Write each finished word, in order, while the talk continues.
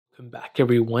Welcome back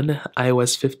everyone.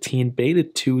 iOS 15 Beta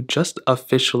 2 just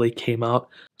officially came out,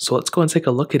 so let's go and take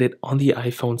a look at it on the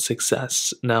iPhone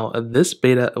 6s. Now this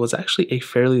beta was actually a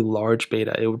fairly large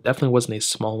beta. It definitely wasn't a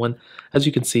small one. As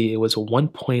you can see, it was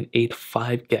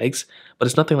 1.85 gigs, but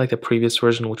it's nothing like the previous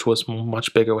version, which was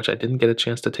much bigger, which I didn't get a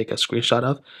chance to take a screenshot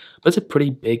of. But it's a pretty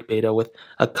big beta with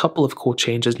a couple of cool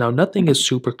changes. Now nothing is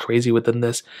super crazy within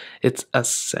this. It's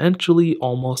essentially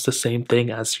almost the same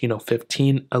thing as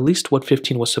 15, at least what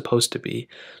 15 was supposed to be.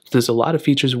 So there's a lot of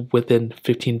features within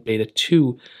 15 beta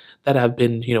 2 that have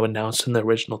been announced in the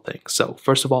original thing. So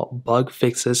first of all, bug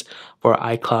fixes for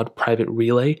iCloud private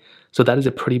relay. So that is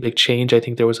a pretty big change. I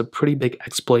think there was a pretty big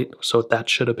exploit, so that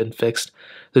should have been fixed.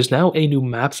 There's now a new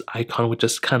maps icon, which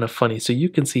is kind of funny. So you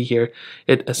can see here,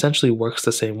 it essentially works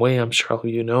the same way, I'm sure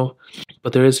you know,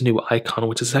 but there is a new icon,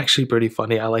 which is actually pretty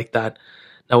funny. I like that.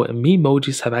 Now,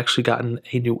 Memojis have actually gotten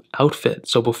a new outfit.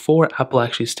 So before, Apple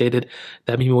actually stated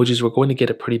that Memojis were going to get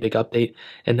a pretty big update,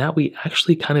 and now we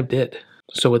actually kind of did.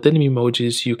 So within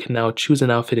Memojis, you can now choose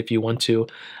an outfit if you want to.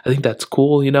 I think that's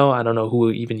cool, I don't know who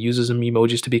even uses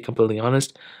Memojis, to be completely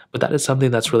honest, but that is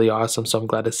something that's really awesome, so I'm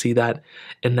glad to see that.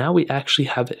 And now we actually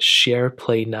have Share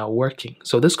Play now working.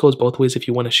 So this goes both ways. If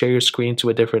you want to share your screen to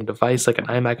a different device, like an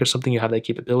iMac or something, you have that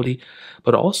capability.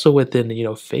 But also within,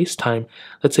 FaceTime,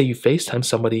 let's say you FaceTime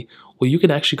somebody, well, you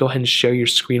can actually go ahead and share your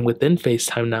screen within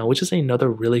FaceTime now, which is another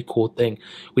really cool thing.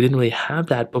 We didn't really have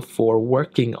that before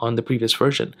working on the previous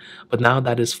version, but now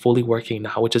that is fully working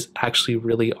now, which is actually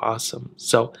really awesome.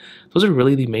 So those are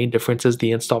really the main differences.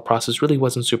 The install process really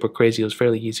wasn't super crazy. It was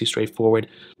fairly easy, straightforward.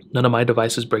 None of my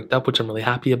devices breaked up, which I'm really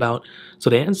happy about. So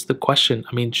to answer the question,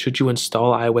 should you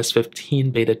install iOS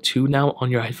 15 Beta 2 now on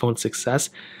your iPhone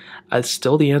 6s?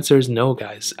 Still, the answer is no,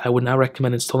 guys. I would not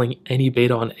recommend installing any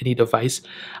beta on any device.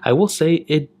 I will say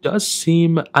it does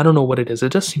seem, I don't know what it is,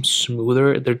 it does seem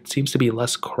smoother. There seems to be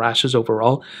less crashes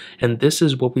overall, and this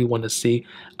is what we want to see.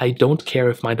 I don't care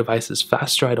if my device is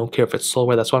faster, I don't care if it's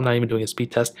slower, that's why I'm not even doing a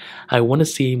speed test. I want to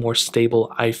see a more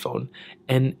stable iPhone,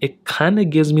 and it kind of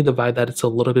gives me the vibe that it's a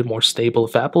little bit more stable.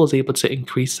 If Apple is able to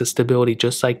increase the stability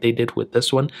just like they did with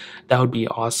this one, that would be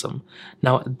awesome.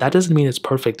 Now, that doesn't mean it's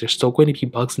perfect. There's still going to be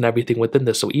bugs and everything within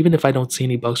this. So even if I don't see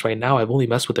any bugs right now, I've only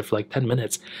messed with it for like 10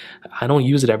 minutes. I don't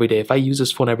use it every day. If I use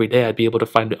this phone every day, I'd be able to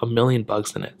find a million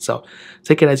bugs in it. So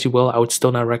take it as you will. I would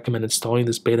still not recommend installing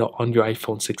this beta on your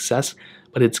iPhone 6s,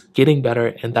 but it's getting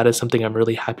better, and that is something I'm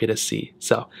really happy to see.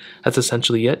 So that's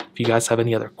essentially it. If you guys have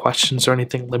any other questions or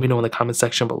anything, let me know in the comment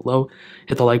section below.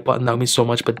 Hit the like button, that would mean so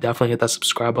much, but definitely hit that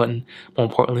subscribe button. More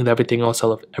importantly than everything else, I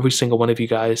love every single one of you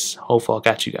guys. Hopefully I'll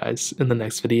catch you guys in the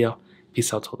next video.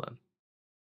 Peace out till then.